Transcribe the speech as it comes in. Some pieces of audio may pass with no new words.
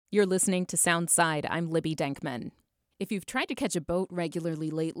You're listening to Soundside. I'm Libby Denkman. If you've tried to catch a boat regularly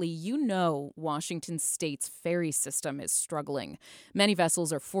lately, you know Washington State's ferry system is struggling. Many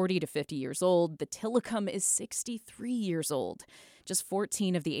vessels are 40 to 50 years old. The Tillicum is 63 years old. Just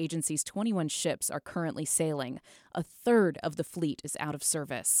 14 of the agency's 21 ships are currently sailing. A third of the fleet is out of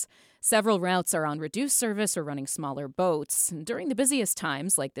service. Several routes are on reduced service or running smaller boats. During the busiest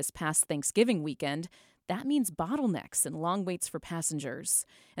times, like this past Thanksgiving weekend, that means bottlenecks and long waits for passengers.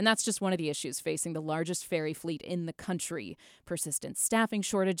 And that's just one of the issues facing the largest ferry fleet in the country. Persistent staffing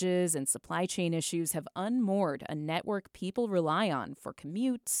shortages and supply chain issues have unmoored a network people rely on for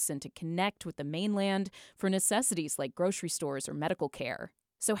commutes and to connect with the mainland for necessities like grocery stores or medical care.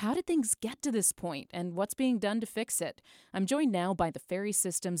 So how did things get to this point, and what's being done to fix it? I'm joined now by the Ferry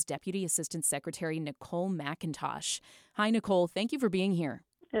System's Deputy Assistant Secretary, Nicole McIntosh. Hi, Nicole. Thank you for being here.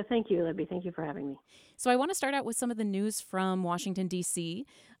 Thank you, Libby. Thank you for having me. So I want to start out with some of the news from Washington, D.C.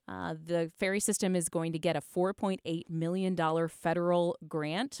 The ferry system is going to get a $4.8 million federal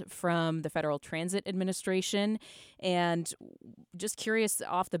grant from the Federal Transit Administration. And just curious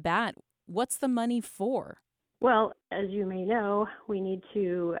off the bat, what's the money for? Well, as you may know, we need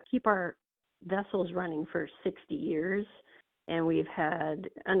to keep our vessels running for 60 years, and we've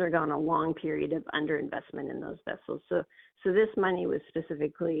undergone a long period of underinvestment in those vessels. So this money was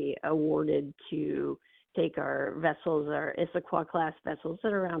specifically awarded to take our vessels, our Issaquah class vessels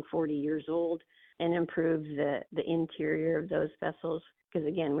that are around 40 years old, and improve the interior of those vessels. Because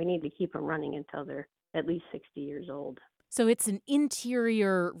again, we need to keep them running until they're at least 60 years old. So it's an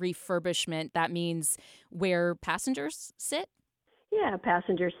interior refurbishment. That means where passengers sit? Yeah,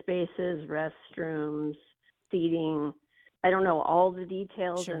 passenger spaces, restrooms, seating. I don't know all the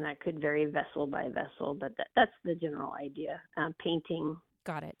details, Sure. And that could vary vessel by vessel, but that's the general idea. Painting.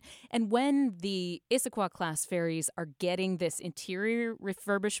 Got it. And when the Issaquah class ferries are getting this interior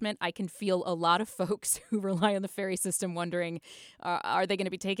refurbishment, I can feel a lot of folks who rely on the ferry system wondering, are they going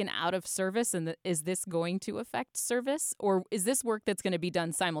to be taken out of service? And is this going to affect service? Or is this work that's going to be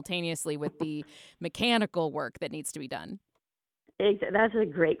done simultaneously with the mechanical work that needs to be done? That's a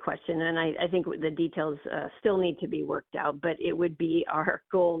great question, and I think the details still need to be worked out, but it would be our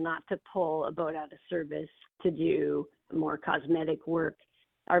goal not to pull a boat out of service to do more cosmetic work.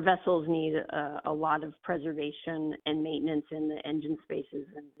 Our vessels need a lot of preservation and maintenance in the engine spaces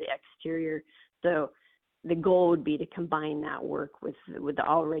and the exterior, so the goal would be to combine that work with the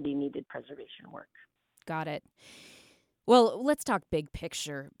already needed preservation work. Got it. Well, let's talk big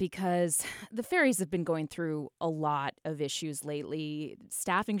picture, because the ferries have been going through a lot of issues lately.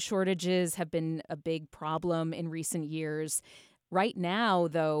 Staffing shortages have been a big problem in recent years. Right now,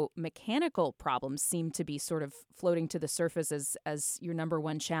 though, mechanical problems seem to be sort of floating to the surface as your number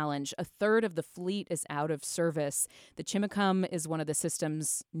one challenge. A third of the fleet is out of service. The Chimicum is one of the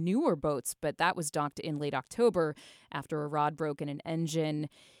system's newer boats, but that was docked in late October after a rod broke in an engine.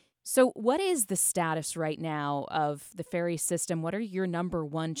 So what is the status right now of the ferry system? What are your number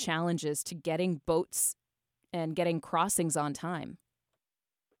one challenges to getting boats and getting crossings on time?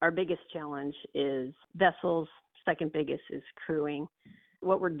 Our biggest challenge is vessels. Second biggest is crewing.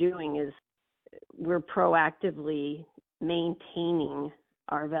 What we're doing is we're proactively maintaining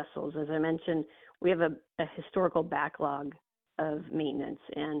our vessels. As I mentioned, we have a historical backlog of maintenance,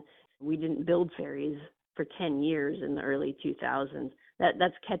 and we didn't build ferries for 10 years in the early 2000s.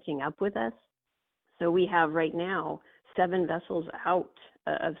 That's catching up with us. So we have right now 7 vessels out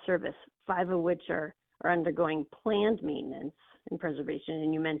of service, 5 of which are undergoing planned maintenance and preservation.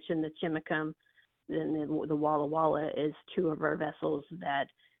 And you mentioned the Chimicum, then the Walla Walla is 2 of our vessels that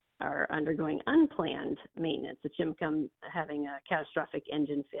are undergoing unplanned maintenance. The Chimicum having a catastrophic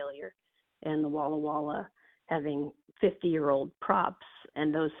engine failure, and the Walla Walla having 50-year-old props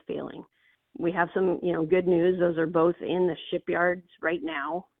and those failing. We have some, good news. Those are both in the shipyards right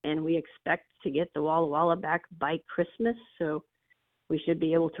now, and we expect to get the Walla Walla back by Christmas. So we should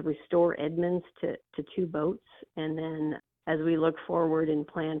be able to restore Edmonds to 2 boats. And then as we look forward and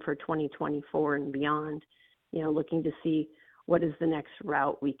plan for 2024 and beyond, looking to see what is the next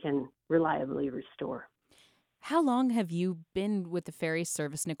route we can reliably restore. How long have you been with the ferry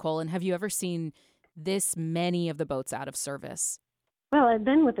service, Nicole, and have you ever seen this many of the boats out of service? Well, I've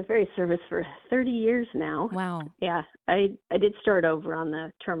been with the ferry service for 30 years now. Wow. Yeah, I did start over on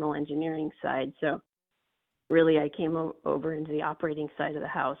the terminal engineering side. So really I came over into the operating side of the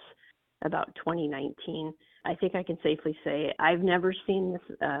house about 2019. I think I can safely say I've never seen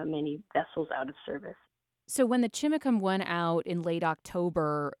this many vessels out of service. So when the Chimicum went out in late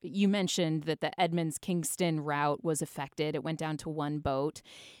October, you mentioned that the Edmonds-Kingston route was affected. It went down to 1 boat.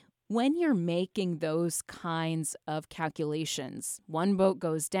 When you're making those kinds of calculations, one boat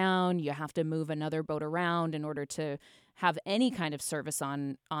goes down, you have to move another boat around in order to have any kind of service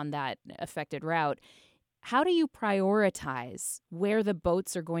on that affected route. How do you prioritize where the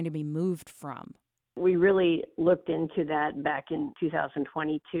boats are going to be moved from? We really looked into that back in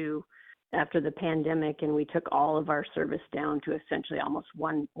 2022 after the pandemic, and we took all of our service down to essentially almost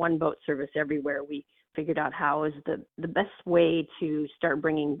one boat service everywhere. We figured out how is the best way to start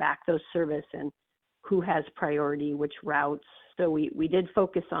bringing back those service and who has priority, which routes. So we did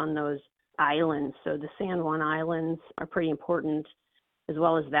focus on those islands. So the San Juan Islands are pretty important, as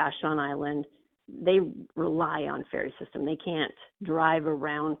well as Vashon Island. They rely on ferry system. They can't drive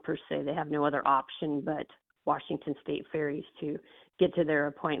around per se. They have no other option but Washington State ferries to get to their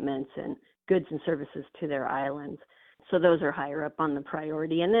appointments and goods and services to their islands. So those are higher up on the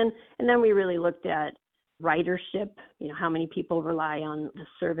priority. And then we really looked at ridership, how many people rely on the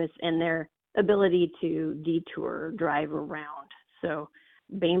service and their ability to detour, drive around. So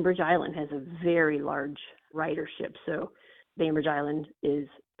Bainbridge Island has a very large ridership. So Bainbridge Island is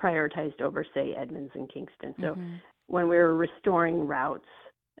prioritized over, say, Edmonds and Kingston. So when we were restoring routes,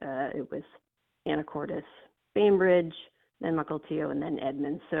 it was Anacortes, Bainbridge, then Mukilteo, and then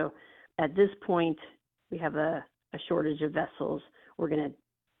Edmonds. So at this point, we have a shortage of vessels. We're going to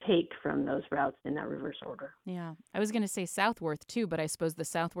take from those routes in that reverse order. Yeah. I was going to say Southworth too, but I suppose the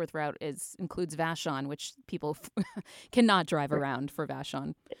Southworth route includes Vashon, which people cannot drive around for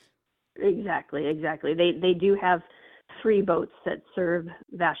Vashon. Exactly. They do have 3 boats that serve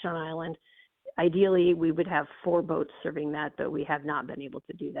Vashon Island. Ideally, we would have 4 boats serving that, but we have not been able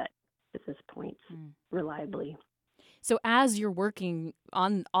to do that at this point reliably. So as you're working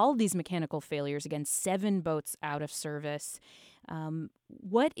on all of these mechanical failures, again, 7 boats out of service,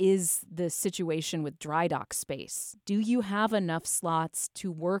 what is the situation with dry dock space? Do you have enough slots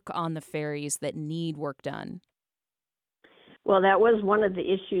to work on the ferries that need work done? Well, that was one of the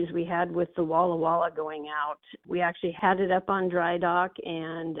issues we had with the Walla Walla going out. We actually had it up on dry dock,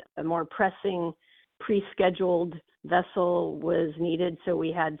 and a more pressing pre-scheduled vessel was needed, so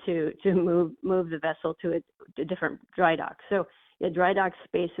we had to move the vessel to a different dry dock. So dry dock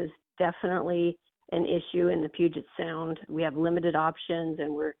space is definitely an issue in the Puget Sound. We have limited options,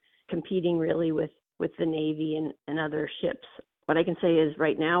 and we're competing really with the Navy and other ships. What I can say is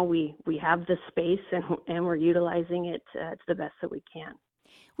right now we have the space and we're utilizing it to the best that we can.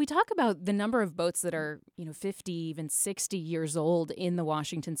 We talk about the number of boats that are, 50, even 60 years old in the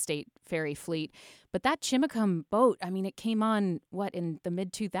Washington State ferry fleet. But that Chimacum boat, it came on, in the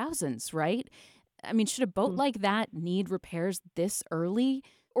mid-2000s, right? Should a boat like that need repairs this early?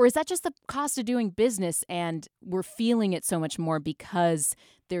 Or is that just the cost of doing business and we're feeling it so much more because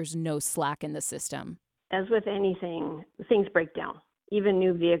there's no slack in the system? As with anything, things break down. Even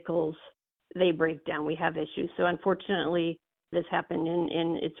new vehicles, they break down. We have issues. So unfortunately, this happened,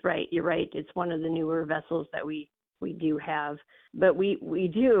 and it's right. You're right. It's one of the newer vessels that we do have. But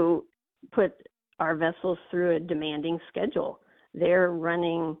we do put our vessels through a demanding schedule. They're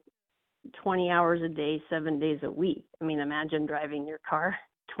running 20 hours a day, 7 days a week. Imagine driving your car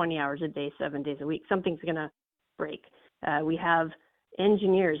 20 hours a day, 7 days a week. Something's going to break. We have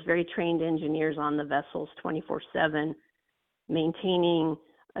engineers, very trained engineers on the vessels 24/7, maintaining,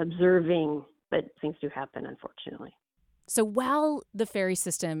 observing, but things do happen, unfortunately. So while the ferry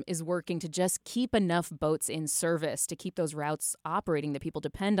system is working to just keep enough boats in service to keep those routes operating that people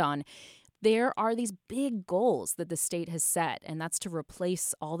depend on, there are these big goals that the state has set, and that's to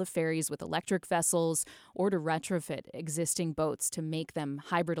replace all the ferries with electric vessels or to retrofit existing boats to make them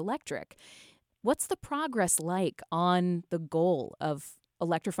hybrid electric. What's the progress like on the goal of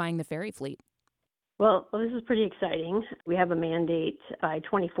electrifying the ferry fleet? Well, this is pretty exciting. We have a mandate by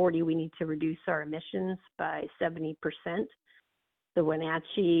 2040, we need to reduce our emissions by 70%. The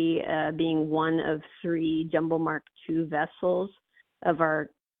Wenatchee being one of 3 Jumbo Mark II vessels of our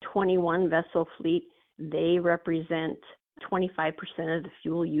 21 vessel fleet, they represent 25% of the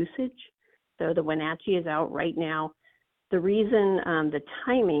fuel usage. So the Wenatchee is out right now. The reason the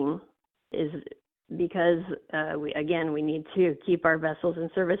timing is because we need to keep our vessels in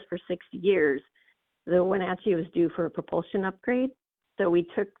service for 60 years. The Wenatchee was due for a propulsion upgrade. So we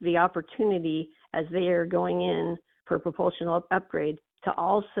took the opportunity as they are going in for a propulsion upgrade to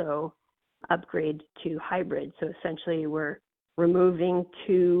also upgrade to hybrid. So essentially we're removing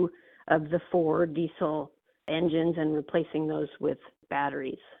 2 of the 4 diesel engines and replacing those with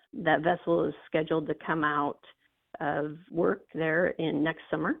batteries. That vessel is scheduled to come out of work there in next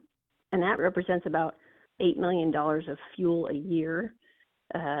summer. And that represents about $8 million of fuel a year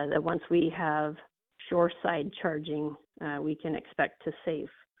that once we have shoreside charging, we can expect to save.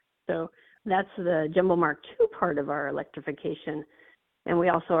 So that's the Jumbo Mark II part of our electrification. And we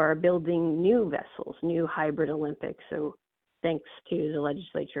also are building new vessels, new hybrid Olympics. So thanks to the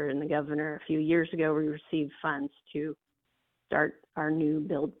legislature and the governor, a few years ago, we received funds to start our new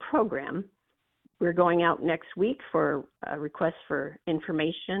build program. We're going out next week for a request for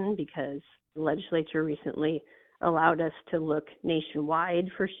information because the legislature recently allowed us to look nationwide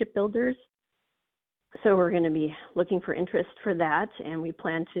for shipbuilders. So we're going to be looking for interest for that, and we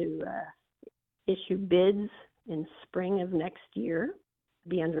plan to issue bids in spring of next year,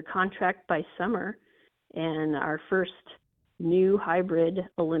 be under contract by summer, and our first new hybrid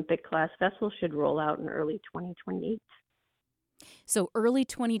Olympic class vessel should roll out in early 2028. So early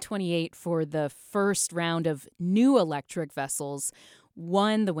 2028 for the first round of new electric vessels.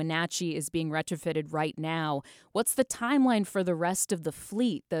 One, the Wenatchee, is being retrofitted right now. What's the timeline for the rest of the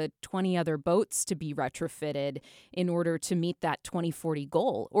fleet, the 20 other boats to be retrofitted in order to meet that 2040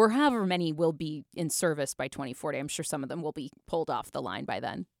 goal? Or however many will be in service by 2040. I'm sure some of them will be pulled off the line by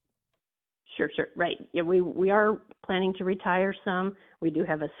then. Sure. Right. Yeah, we are planning to retire some. We do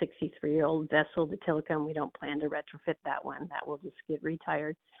have a 63-year-old vessel, the Telecom. We don't plan to retrofit that one. That will just get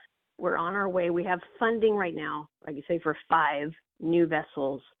retired. We're on our way. We have funding right now, like you say, for 5 new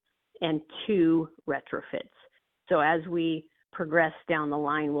vessels and 2 retrofits. So as we progress down the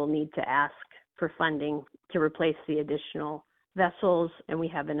line, we'll need to ask for funding to replace the additional vessels. And we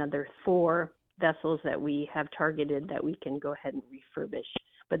have another 4 vessels that we have targeted that we can go ahead and refurbish.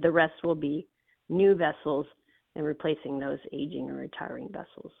 But the rest will be new vessels and replacing those aging or retiring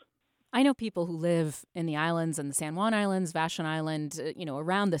vessels. I know people who live in the islands and the San Juan Islands, Vashon Island,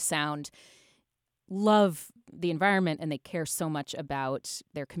 around the Sound, love the environment and they care so much about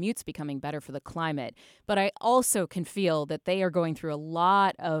their commutes becoming better for the climate. But I also can feel that they are going through a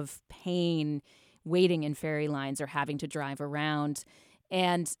lot of pain waiting in ferry lines or having to drive around.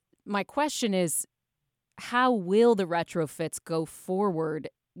 And my question is, how will the retrofits go forward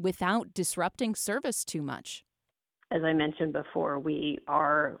without disrupting service too much? As I mentioned before, we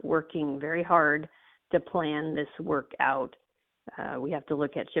are working very hard to plan this work out. We have to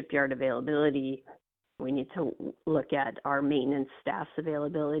look at shipyard availability. We need to look at our maintenance staff's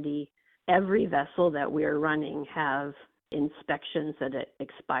availability. Every vessel that we're running have inspections that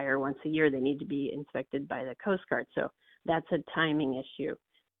expire once a year. They need to be inspected by the Coast Guard. So that's a timing issue.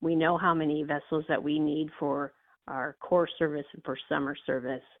 We know how many vessels that we need for our core service and for summer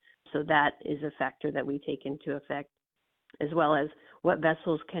service. So that is a factor that we take into effect, as well as what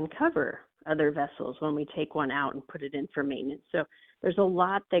vessels can cover other vessels when we take one out and put it in for maintenance. So there's a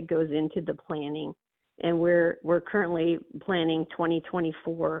lot that goes into the planning, and we're currently planning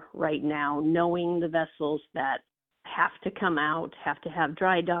 2024 right now, knowing the vessels that have to come out, have to have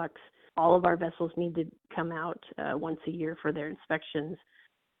dry docks. All of our vessels need to come out once a year for their inspections.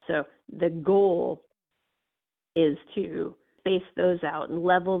 So the goal is to space those out and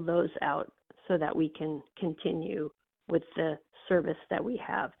level those out so that we can continue with the service that we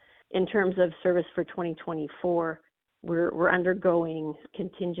have. In terms of service for 2024, we're undergoing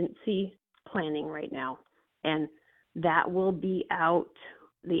contingency planning right now, and that will be out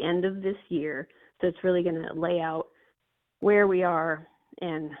the end of this year. So it's really going to lay out where we are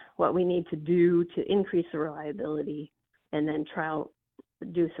and what we need to do to increase the reliability, and then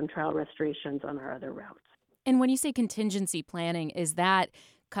do some trial restorations on our other routes. And when you say contingency planning, is that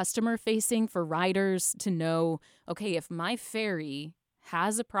customer facing for riders to know, okay, if my ferry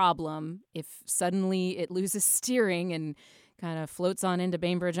has a problem, if suddenly it loses steering and kind of floats on into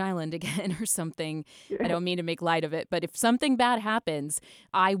Bainbridge Island again or something, I don't mean to make light of it, but if something bad happens,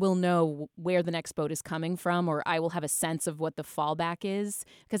 I will know where the next boat is coming from, or I will have a sense of what the fallback is.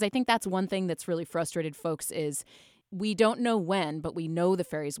 Because I think that's one thing that's really frustrated folks is we don't know when, but we know the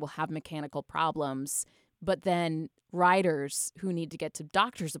ferries will have mechanical problems. But then riders who need to get to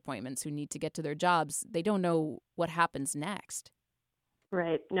doctor's appointments, who need to get to their jobs, they don't know what happens next.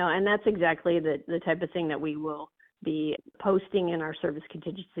 Right. No, and that's exactly the type of thing that we will be posting in our service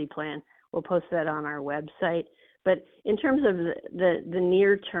contingency plan. We'll post that on our website. But in terms of the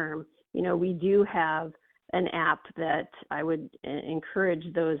near term, we do have an app that I would encourage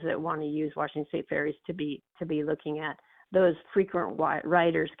those that want to use Washington State Ferries to be looking at. Those frequent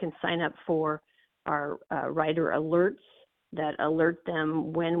riders can sign up for our rider alerts that alert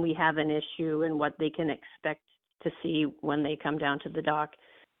them when we have an issue and what they can expect to see when they come down to the dock.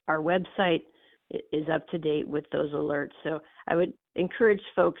 Our website is up to date with those alerts. So I would encourage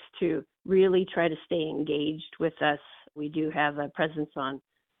folks to really try to stay engaged with us. We do have a presence on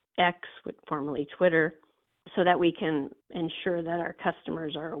X, formerly Twitter, so that we can ensure that our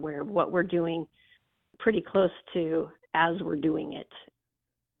customers are aware of what we're doing pretty close to as we're doing it.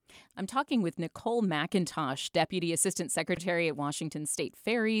 I'm talking with Nicole McIntosh, Deputy Assistant Secretary at Washington State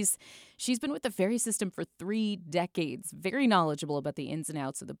Ferries. She's been with the ferry system for 3 decades, very knowledgeable about the ins and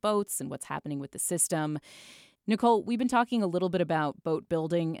outs of the boats and what's happening with the system. Nicole, we've been talking a little bit about boat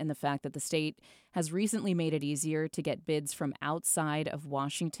building and the fact that the state has recently made it easier to get bids from outside of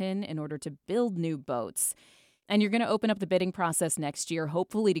Washington in order to build new boats. And you're going to open up the bidding process next year,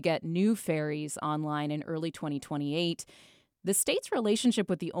 hopefully to get new ferries online in early 2028. The state's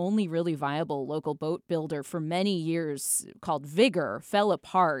relationship with the only really viable local boat builder for many years, called Vigor, fell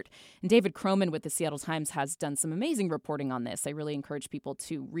apart. And David Croman with the Seattle Times has done some amazing reporting on this. I really encourage people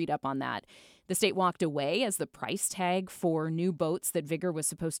to read up on that. The state walked away as the price tag for new boats that Vigor was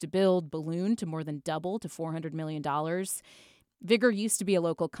supposed to build ballooned to more than double to $400 million. Vigor used to be a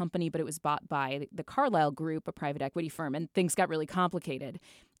local company, but it was bought by the Carlyle Group, a private equity firm, and things got really complicated.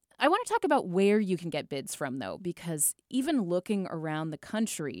 I want to talk about where you can get bids from, though, because even looking around the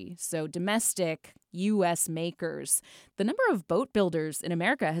country, so domestic U.S. makers, the number of boat builders in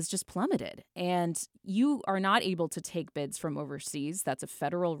America has just plummeted. And you are not able to take bids from overseas. That's a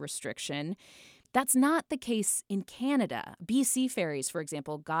federal restriction. That's not the case in Canada. BC Ferries, for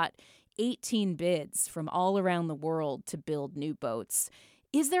example, got 18 bids from all around the world to build new boats.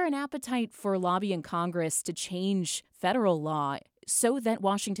 Is there an appetite for lobbying Congress to change federal law so that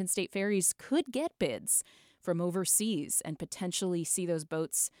Washington State Ferries could get bids from overseas and potentially see those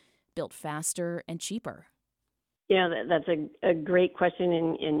boats built faster and cheaper? Yeah, that's a great question,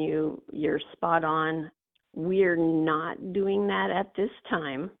 and you're spot on. We're not doing that at this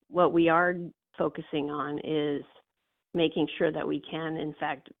time. What we are focusing on is making sure that we can, in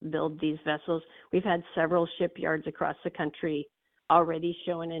fact, build these vessels. We've had several shipyards across the country already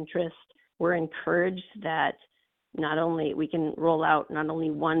show an interest. We're encouraged that not only we can roll out not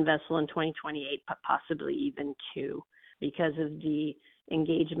only one vessel in 2028, but possibly even 2, because of the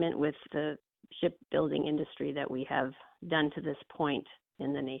engagement with the shipbuilding industry that we have done to this point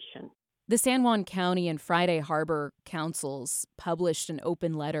in the nation. The San Juan County and Friday Harbor councils published an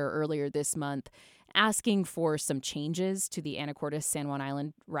open letter earlier this month asking for some changes to the Anacortes San Juan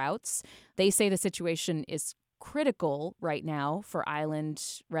Island routes. They say the situation is critical right now for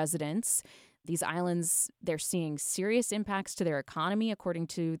island residents. These islands, they're seeing serious impacts to their economy, according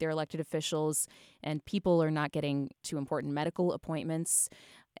to their elected officials, and people are not getting to important medical appointments.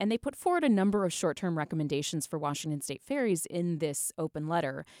 And they put forward a number of short-term recommendations for Washington State Ferries in this open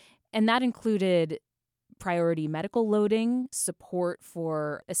letter. And that included priority medical loading, support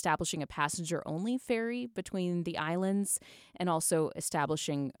for establishing a passenger-only ferry between the islands, and also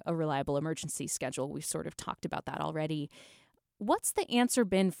establishing a reliable emergency schedule. We've sort of talked about that already. What's the answer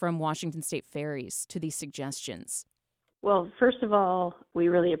been from Washington State Ferries to these suggestions? Well, first of all, we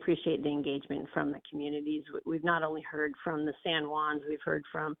really appreciate the engagement from the communities. We've not only heard from the San Juans, we've heard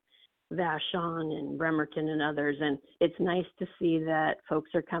from Vashon and Bremerton and others, and it's nice to see that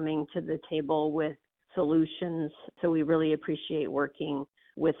folks are coming to the table with solutions. So we really appreciate working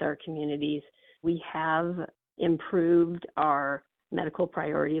with our communities. We have improved our medical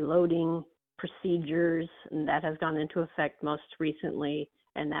priority loading procedures, and that has gone into effect most recently,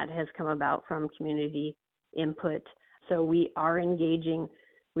 and that has come about from community input. So we are engaging.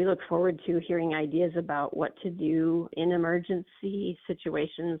 We look forward to hearing ideas about what to do in emergency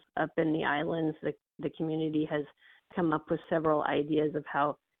situations up in the islands. The community has come up with several ideas of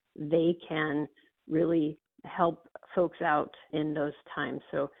how they can really help folks out in those times.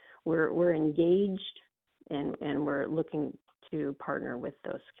 So we're engaged, and we're looking to partner with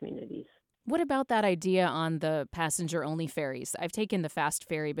those communities. What about that idea on the passenger-only ferries? I've taken the fast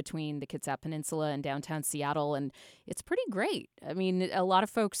ferry between the Kitsap Peninsula and downtown Seattle, and it's pretty great. I mean, a lot of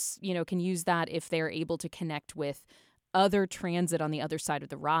folks, can use that if they're able to connect with other transit on the other side of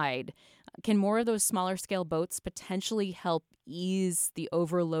the ride. Can more of those smaller-scale boats potentially help ease the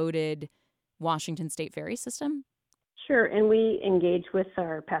overloaded Washington State ferry system? Sure, and we engage with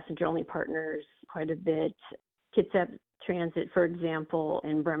our passenger-only partners quite a bit. Kitsap Transit, for example,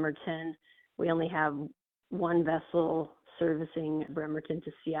 in Bremerton, we only have one vessel servicing Bremerton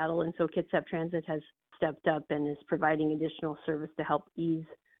to Seattle, and so Kitsap Transit has stepped up and is providing additional service to help ease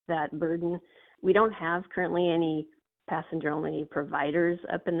that burden. We don't have currently any passenger-only providers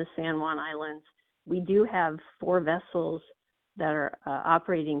up in the San Juan Islands. We do have 4 vessels that are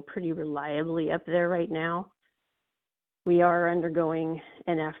operating pretty reliably up there right now. We are undergoing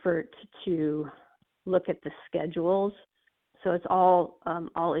an effort to look at the schedules. So it's all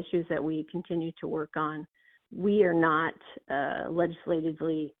issues that we continue to work on. We are not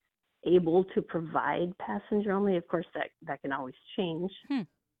legislatively able to provide passenger only. Of course, that can always change.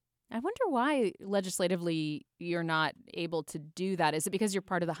 I wonder why legislatively you're not able to do that. Is it because you're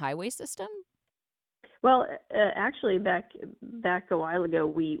part of the highway system? Well, actually, back a while ago,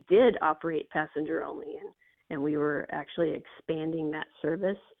 we did operate passenger only, and we were actually expanding that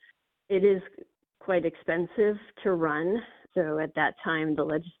service. It is quite expensive to run. So at that time, the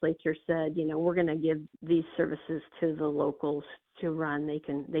legislature said, we're going to give these services to the locals to run. They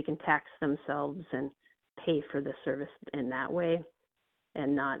can tax themselves and pay for the service in that way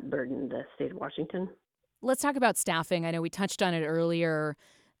and not burden the state of Washington. Let's talk about staffing. I know we touched on it earlier.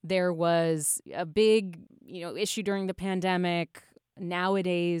 There was a big, issue during the pandemic.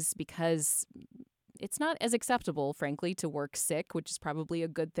 Nowadays, because it's not as acceptable, frankly, to work sick, which is probably a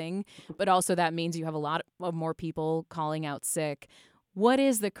good thing. But also that means you have a lot of more people calling out sick. What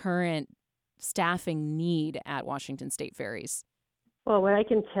is the current staffing need at Washington State Ferries? Well, what I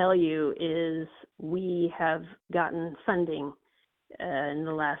can tell you is we have gotten funding in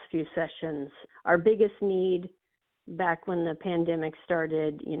the last few sessions. Our biggest need back when the pandemic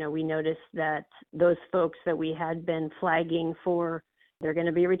started, we noticed that those folks that we had been flagging for, they're going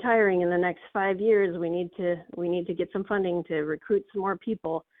to be retiring in the next 5 years. We need to get some funding to recruit some more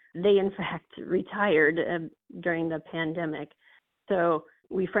people. They, in fact, retired during the pandemic. So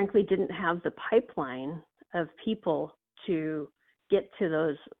we frankly didn't have the pipeline of people to get to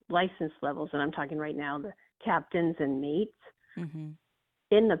those license levels. And I'm talking right now, the captains and mates. Mm-hmm.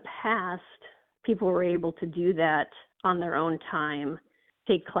 In the past, people were able to do that on their own time,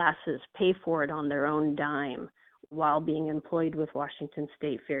 take classes, pay for it on their own dime while being employed with Washington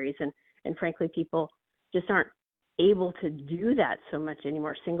State Ferries. And frankly, people just aren't able to do that so much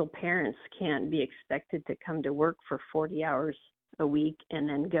anymore. Single parents can't be expected to come to work for 40 hours a week and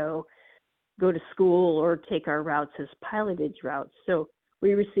then go to school or take our routes as pilotage routes. So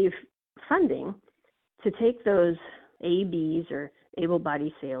we receive funding to take those ABs or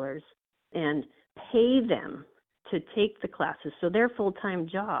able-bodied sailors and pay them to take the classes. So their full-time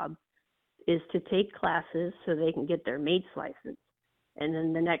job is to take classes so they can get their mate's license. And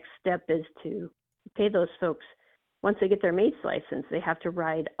then the next step is to pay those folks. Once they get their mate's license, they have to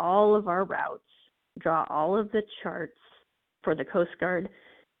ride all of our routes, draw all of the charts for the Coast Guard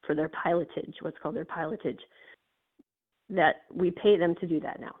for their pilotage, what's called their pilotage, that we pay them to do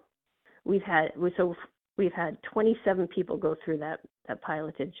that now. We've had 27 people go through that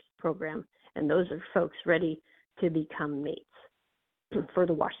pilotage program, and those are folks ready to become mates for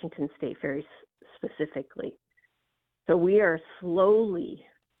the Washington State Ferries specifically. So we are slowly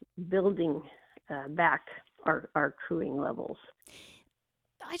building back our crewing levels.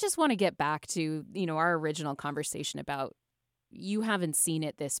 I just want to get back to, our original conversation about you haven't seen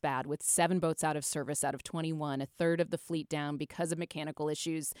it this bad with 7 boats out of service out of 21, a third of the fleet down because of mechanical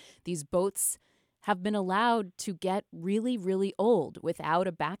issues. These boats have been allowed to get really, really old without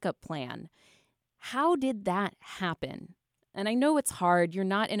a backup plan. How did that happen? And I know it's hard. You're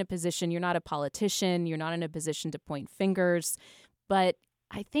not in a position, you're not a politician, you're not in a position to point fingers. But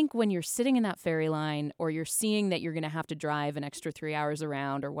I think when you're sitting in that ferry line or you're seeing that you're going to have to drive an extra 3 hours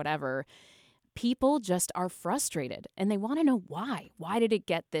around or whatever, people just are frustrated and they want to know why. Why did it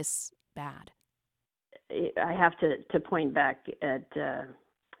get this bad? I have to point back at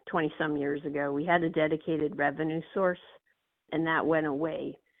 20-some years ago. We had a dedicated revenue source, and that went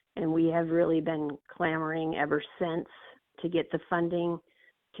away. And we have really been clamoring ever since to get the funding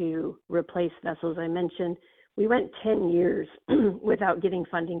to replace vessels. I mentioned we went 10 years without getting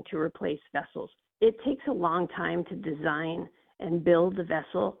funding to replace vessels. It takes a long time to design and build the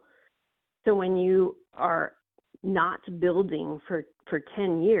vessel. So when you are not building for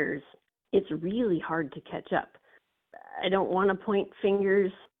 10 years, it's really hard to catch up. I don't want to point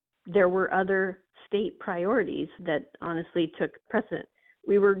fingers. There were other state priorities that honestly took precedent.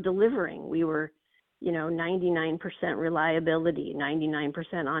 We were delivering. We were, 99% reliability,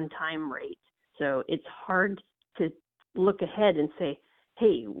 99% on time rate. So it's hard to look ahead and say,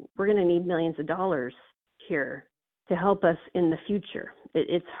 hey, we're going to need millions of dollars here to help us in the future.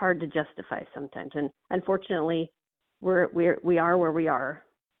 It's hard to justify sometimes. And unfortunately, we are where we are.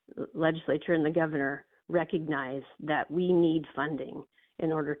 The legislature and the governor recognize that we need funding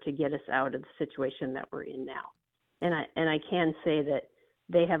in order to get us out of the situation that we're in now. And I can say that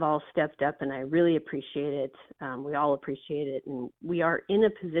they have all stepped up, and I really appreciate it. We all appreciate it. And we are in a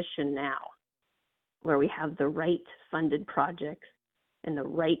position now where we have the right funded projects and the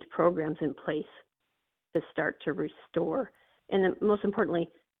right programs in place to start to restore and then, most importantly,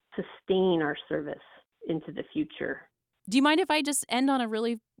 sustain our service into the future. Do you mind if I just end on a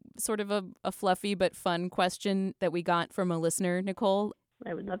really sort of a fluffy but fun question that we got from a listener, Nicole?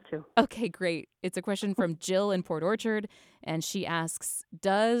 I would love to. Okay, great. It's a question from Jill in Port Orchard, and she asks,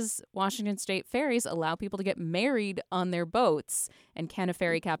 does Washington State ferries allow people to get married on their boats? And can a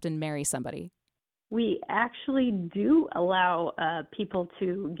ferry captain marry somebody? We actually do allow people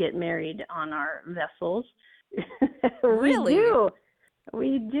to get married on our vessels. We Really? do.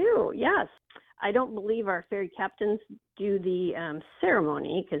 We do, yes. I don't believe our ferry captains do the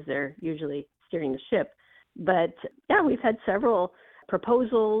ceremony because they're usually steering the ship. But yeah, we've had several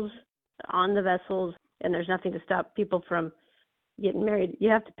proposals on the vessels, and there's nothing to stop people from getting married. You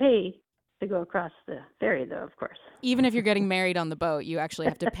have to pay to go across the ferry, though, of course. Even if you're getting married on the boat, you actually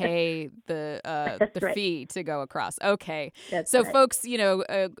have to pay the That's right. fee to go across. Okay. That's So right. folks,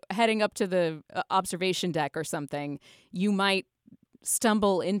 heading up to the observation deck or something, you might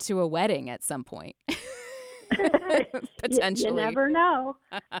stumble into a wedding at some point. Potentially. You never know.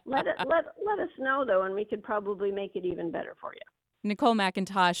 Let us know, though, and we could probably make it even better for you. Nicole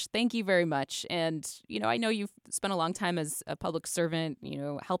McIntosh, thank you very much. And, I know you've spent a long time as a public servant,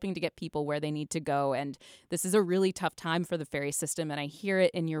 helping to get people where they need to go. And this is a really tough time for the ferry system, and I hear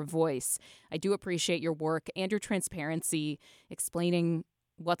it in your voice. I do appreciate your work and your transparency explaining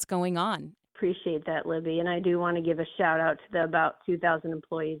what's going on. Appreciate that, Libby. And I do want to give a shout out to the about 2,000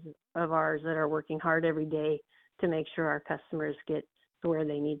 employees of ours that are working hard every day to make sure our customers get to where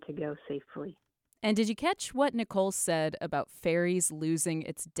they need to go safely. And did you catch what Nicole said about ferries losing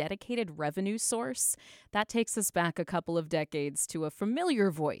its dedicated revenue source? That takes us back a couple of decades to a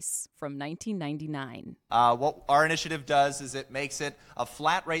familiar voice from 1999. What our initiative does is it makes it a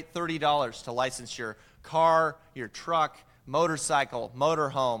flat rate $30 to license your car, your truck, motorcycle,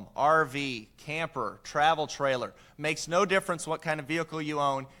 motorhome, RV, camper, travel trailer. Makes no difference what kind of vehicle you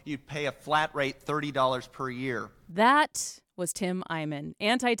own. You pay a flat rate $30 per year. That was Tim Eyman,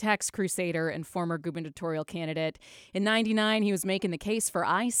 anti-tax crusader and former gubernatorial candidate. In '99, he was making the case for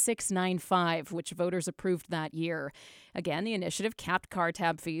I-695, which voters approved that year. Again, the initiative capped car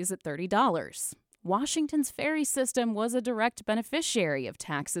tab fees at $30. Washington's ferry system was a direct beneficiary of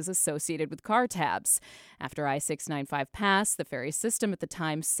taxes associated with car tabs. After I-695 passed, the ferry system at the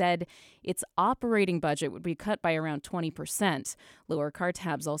time said its operating budget would be cut by around 20%. Lower car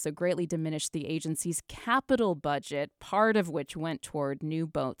tabs also greatly diminished the agency's capital budget, part of which went toward new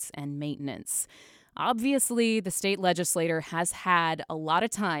boats and maintenance. Obviously, the state legislature has had a lot of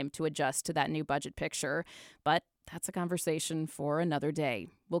time to adjust to that new budget picture, but that's a conversation for another day.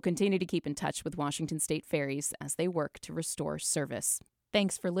 We'll continue to keep in touch with Washington State Ferries as they work to restore service.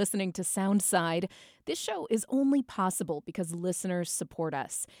 Thanks for listening to Soundside. This show is only possible because listeners support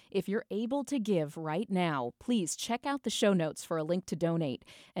us. If you're able to give right now, please check out the show notes for a link to donate.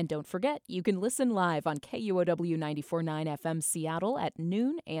 And don't forget, you can listen live on KUOW 94.9 FM Seattle at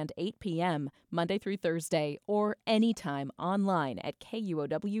noon and 8 p.m., Monday through Thursday, or anytime online at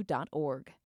KUOW.org.